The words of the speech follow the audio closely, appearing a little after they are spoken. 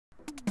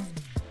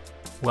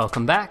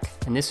Welcome back.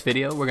 In this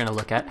video, we're going to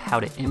look at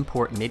how to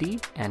import MIDI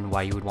and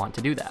why you would want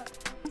to do that.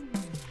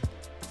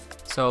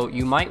 So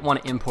you might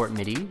want to import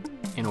MIDI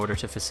in order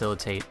to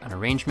facilitate an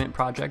arrangement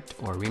project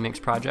or a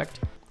remix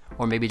project,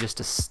 or maybe just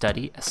to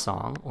study a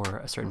song or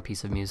a certain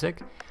piece of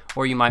music,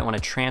 or you might want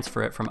to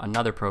transfer it from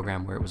another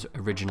program where it was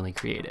originally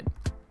created.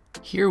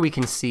 Here we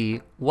can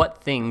see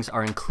what things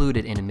are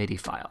included in a MIDI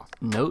file.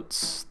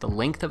 Notes, the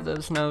length of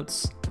those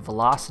notes, the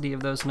velocity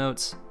of those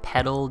notes,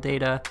 pedal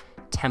data,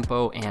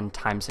 tempo, and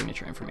time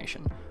signature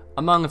information,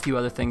 among a few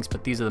other things,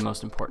 but these are the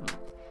most important.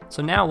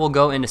 So now we'll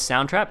go into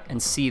Soundtrap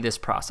and see this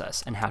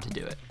process and how to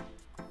do it.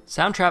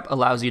 Soundtrap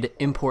allows you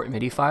to import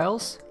MIDI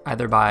files,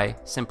 either by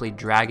simply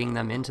dragging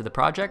them into the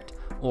project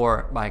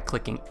or by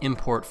clicking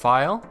Import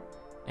File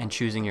and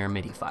choosing your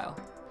MIDI file.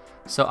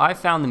 So I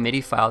found the MIDI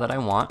file that I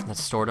want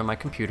that's stored on my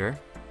computer.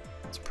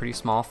 It's a pretty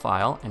small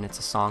file and it's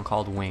a song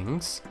called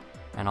Wings,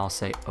 and I'll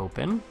say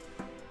Open.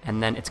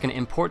 And then it's going to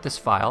import this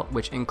file,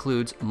 which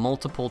includes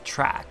multiple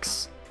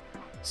tracks.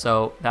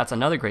 So that's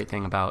another great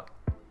thing about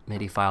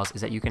MIDI files,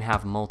 is that you can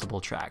have multiple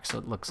tracks. So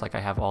it looks like I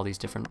have all these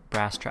different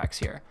brass tracks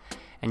here.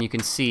 And you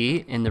can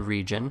see in the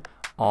region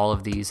all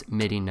of these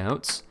MIDI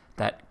notes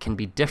that can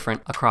be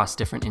different across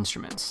different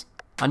instruments.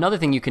 Another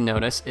thing you can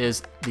notice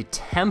is the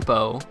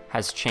tempo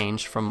has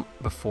changed from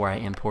before I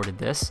imported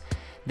this.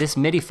 This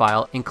MIDI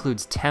file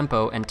includes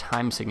tempo and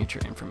time signature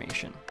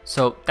information.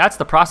 So that's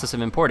the process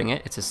of importing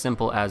it. It's as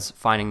simple as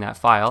finding that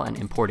file and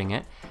importing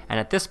it. And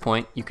at this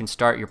point, you can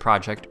start your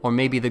project, or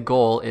maybe the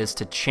goal is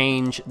to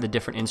change the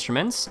different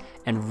instruments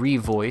and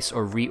revoice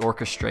or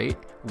reorchestrate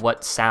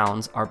what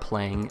sounds are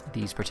playing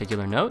these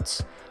particular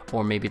notes.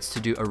 Or maybe it's to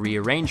do a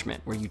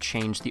rearrangement where you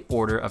change the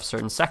order of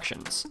certain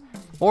sections.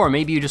 Or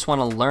maybe you just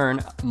want to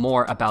learn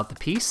more about the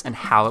piece and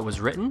how it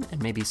was written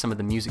and maybe some of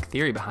the music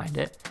theory behind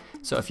it.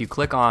 So if you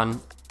click on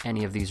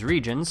any of these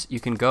regions, you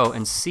can go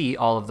and see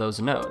all of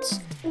those notes.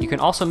 You can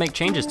also make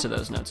changes to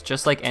those notes,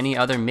 just like any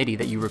other MIDI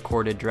that you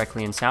recorded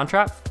directly in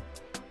Soundtrap.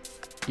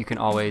 You can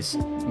always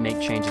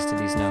make changes to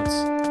these notes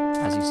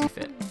as you see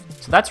fit.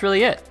 So that's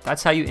really it.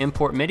 That's how you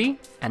import MIDI,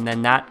 and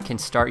then that can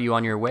start you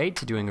on your way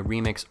to doing a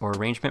remix or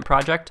arrangement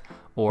project,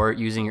 or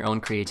using your own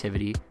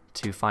creativity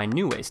to find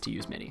new ways to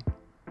use MIDI.